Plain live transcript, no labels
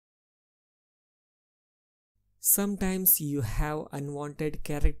Sometimes you have unwanted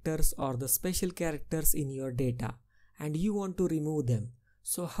characters or the special characters in your data and you want to remove them.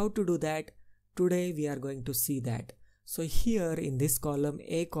 So how to do that? Today we are going to see that. So here in this column,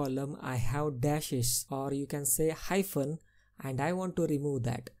 A column, I have dashes or you can say hyphen, and I want to remove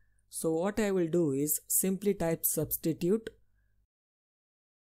that. So what I will do is simply type substitute,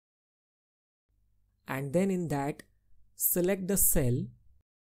 and then in that select the cell,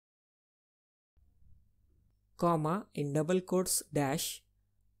 comma, in double quotes dash,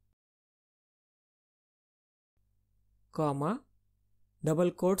 comma,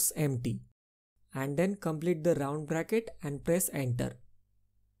 double quotes empty, and then complete the round bracket and press enter.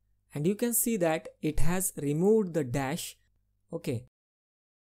 And you can see that it has removed the dash. Okay.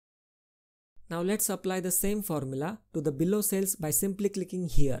 Now let's apply the same formula to the below cells by simply clicking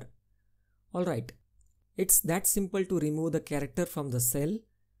here. Alright. It's that simple to remove the character from the cell.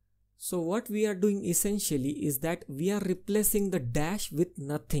 So what we are doing essentially is that we are replacing the dash with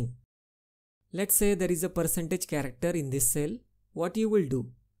nothing. Let's say there is a percentage character in this cell. What you will do?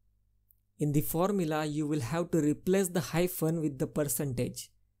 In the formula, you will have to replace the hyphen with the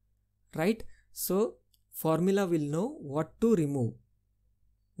percentage. Right? So formula will know what to remove.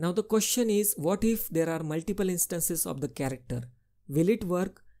 Now the question is, what if there are multiple instances of the character? Will it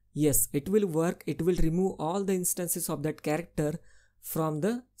work? Yes, it will work. It will remove all the instances of that character from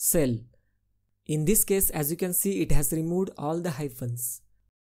the cell. In this case, as you can see, it has removed all the hyphens.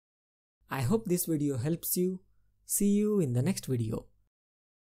 I hope this video helps you. See you in the next video.